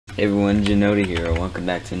Hey everyone, Janota here. Welcome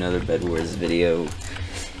back to another Bedwars video.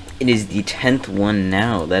 It is the 10th one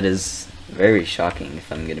now. That is very shocking,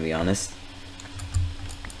 if I'm gonna be honest.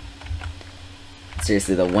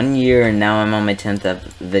 Seriously, the 1 year and now I'm on my 10th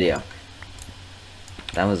video.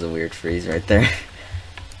 That was a weird freeze right there.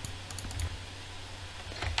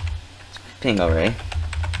 Ping alright.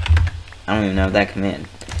 I don't even know that command.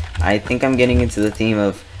 I think I'm getting into the theme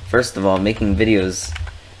of, first of all, making videos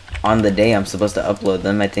on the day I'm supposed to upload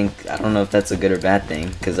them. I don't know if that's a good or bad thing,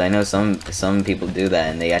 because I know some people do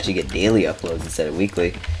that and they actually get daily uploads instead of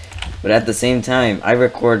weekly. But at the same time, I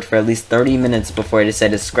record for at least 30 minutes before I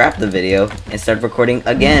decide to scrap the video and start recording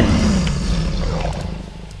again.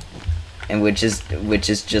 And which is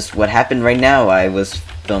just what happened right now. I was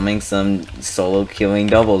filming some solo killing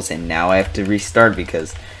doubles and now I have to restart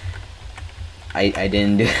because I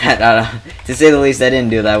didn't do that. To say the least, I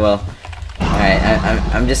didn't do that well. Alright,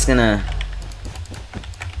 I'm just gonna...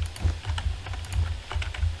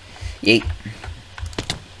 Yeet.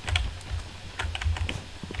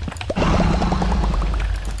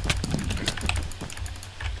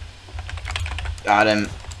 Got him.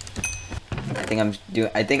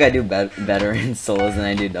 I think I do better in solos than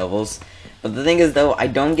I do doubles. But the thing is though, I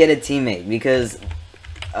don't get a teammate because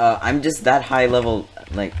I'm just that high level.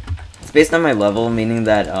 Like, it's based on my level, meaning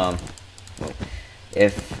that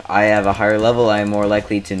if I have a higher level, I am more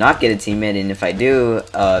likely to not get a teammate, and if I do,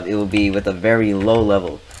 it will be with a very low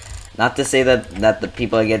level. Not to say that the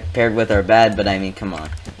people I get paired with are bad, but I mean, come on.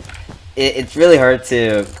 It's really hard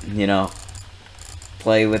to, you know,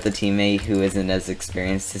 play with a teammate who isn't as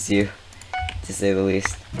experienced as you, to say the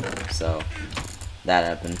least. So, that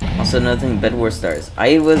happened. Also, another thing, Bedwars stars.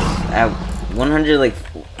 I was at 100, like,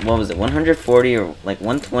 what was it, 140 or like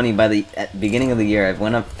 120 by the beginning of the year. I've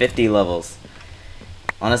went up 50 levels.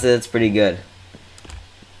 Honestly, that's pretty good.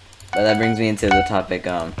 But that brings me into the topic,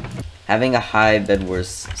 having a high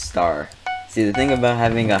Bedwars star. See, the thing about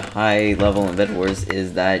having a high level in Bedwars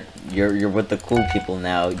is that you're with the cool people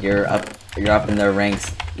now. You're up in their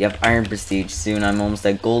ranks. You have Iron Prestige. Soon I'm almost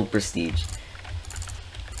at Gold Prestige.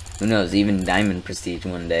 Who knows, even Diamond Prestige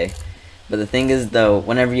one day. But the thing is though,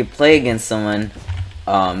 whenever you play against someone,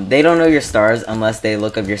 they don't know your stars unless they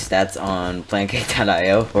look up your stats on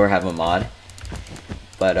plancake.io or have a mod.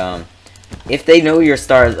 But if they know your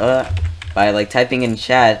stars by like typing in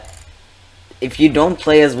chat, if you don't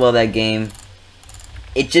play as well that game,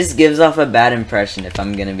 it just gives off a bad impression, if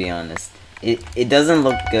I'm gonna be honest. It doesn't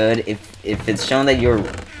look good if it's shown that you're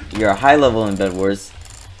a high level in Bedwars,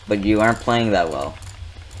 but you aren't playing that well.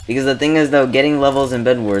 Because the thing is though, getting levels in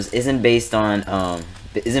Bedwars isn't based on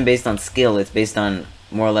skill, it's based on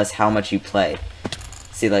more or less how much you play.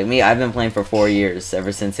 See, like me, I've been playing for 4 years,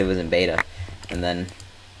 ever since it was in beta. And then,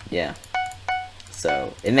 yeah.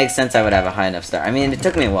 So, it makes sense I would have a high enough star. I mean, it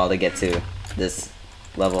took me a while to get to this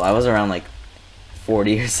level. I was around like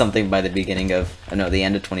 40 or something by the beginning of, no, the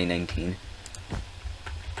end of 2019.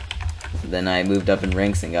 Then I moved up in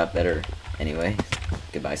ranks and got better. Anyway,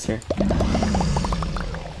 goodbye, sir.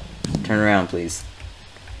 Turn around, please.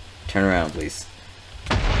 Turn around, please.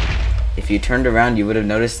 If you turned around, you would have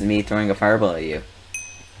noticed me throwing a fireball at you.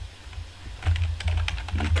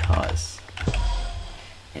 Because.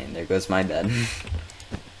 And there goes my bed.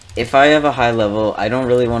 If I have a high level, I don't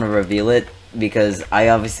really want to reveal it because I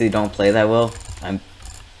obviously don't play that well. I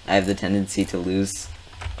have the tendency to lose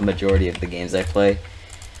a majority of the games I play.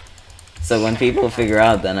 So when people figure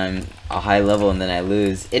out that I'm a high level and then I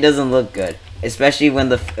lose, it doesn't look good. Especially when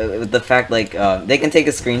the fact like they can take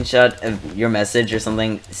a screenshot of your message or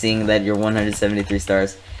something, seeing that you're 173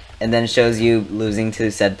 stars, and then shows you losing to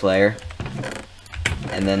said player.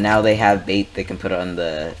 And then now they have bait they can put on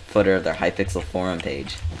the footer of their Hypixel forum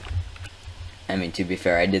page. I mean, to be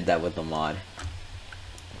fair, I did that with the mod.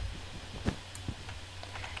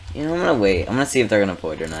 You know, I'm gonna wait. I'm gonna see if they're gonna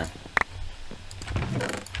void or not.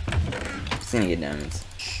 Just gonna get diamonds.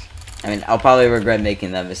 I mean, I'll probably regret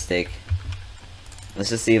making that mistake. Let's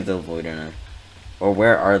just see if they'll void or not. Or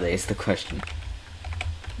where are they is the question.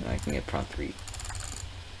 No, I can get Pro 3.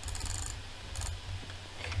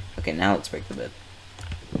 Okay, now let's break the bed.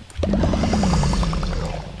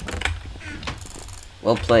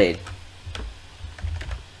 Well played.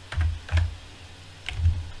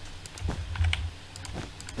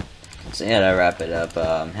 So yeah, to wrap it up,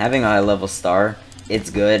 having a high level star, it's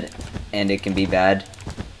good, and it can be bad.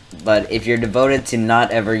 But if you're devoted to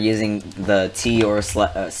not ever using the T or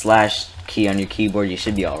slash key on your keyboard, you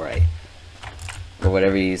should be alright. Or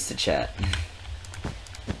whatever you use to chat.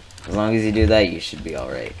 As long as you do that, you should be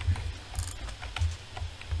alright.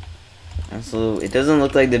 Also, it doesn't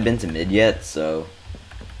look like they've been to mid yet, so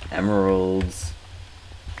emeralds.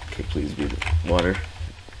 Okay, please be the water.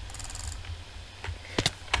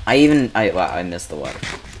 Wow, I missed the water.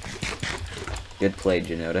 Good play,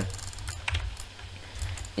 Janota.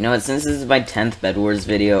 You know what, since this is my 10th Bedwars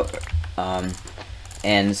video,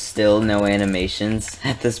 and still no animations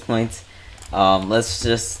at this point, I'm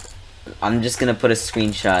just gonna put a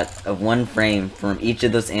screenshot of one frame from each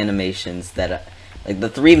of those animations that, like the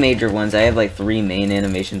 3 major ones. I have like 3 main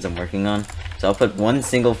animations I'm working on, so I'll put one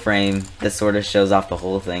single frame that sort of shows off the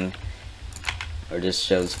whole thing, or just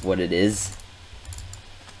shows what it is.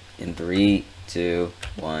 In 3, 2,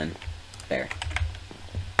 1, there.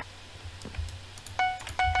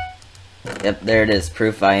 Yep, there it is.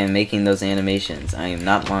 Proof I am making those animations. I am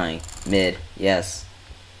not lying. Mid, yes.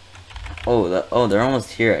 Oh, they're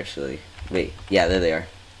almost here actually. Wait, yeah, there they are.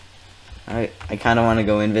 I kind of want to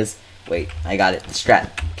go invis. Wait, I got it.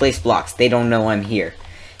 Strat. Place blocks. They don't know I'm here.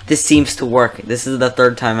 This seems to work. This is the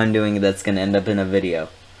 3rd time I'm doing it that's going to end up in a video.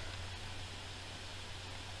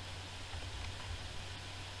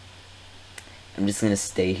 I'm just going to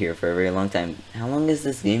stay here for a very long time. How long has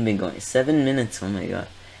this game been going? 7 minutes. Oh my god.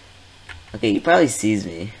 Okay, he probably sees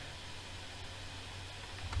me.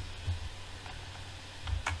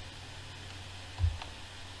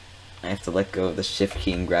 I have to let go of the shift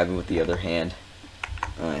key and grab it with the other hand.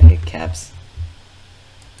 Oh, I hate caps.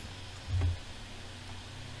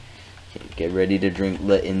 Okay, get ready to drink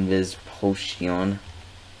Le Invis Potion.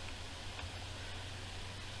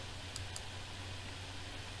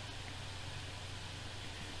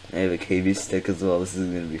 I have a KB stick as well. This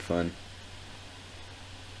is gonna be fun.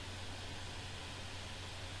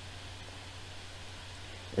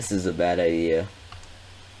 This is a bad idea.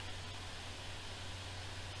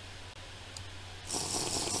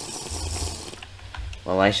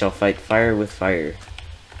 Well, I shall fight fire with fire.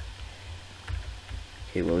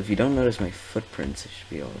 Okay, well, if you don't notice my footprints, it should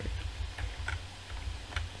be alright.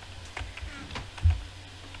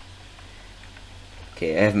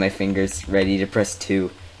 Okay, I have my fingers ready to press 2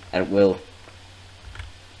 at will.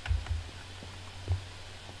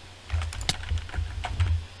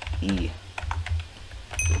 E.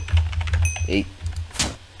 8.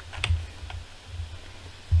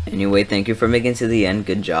 Anyway, thank you for making it to the end.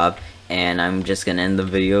 Good job. And I'm just gonna end the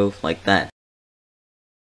video like that.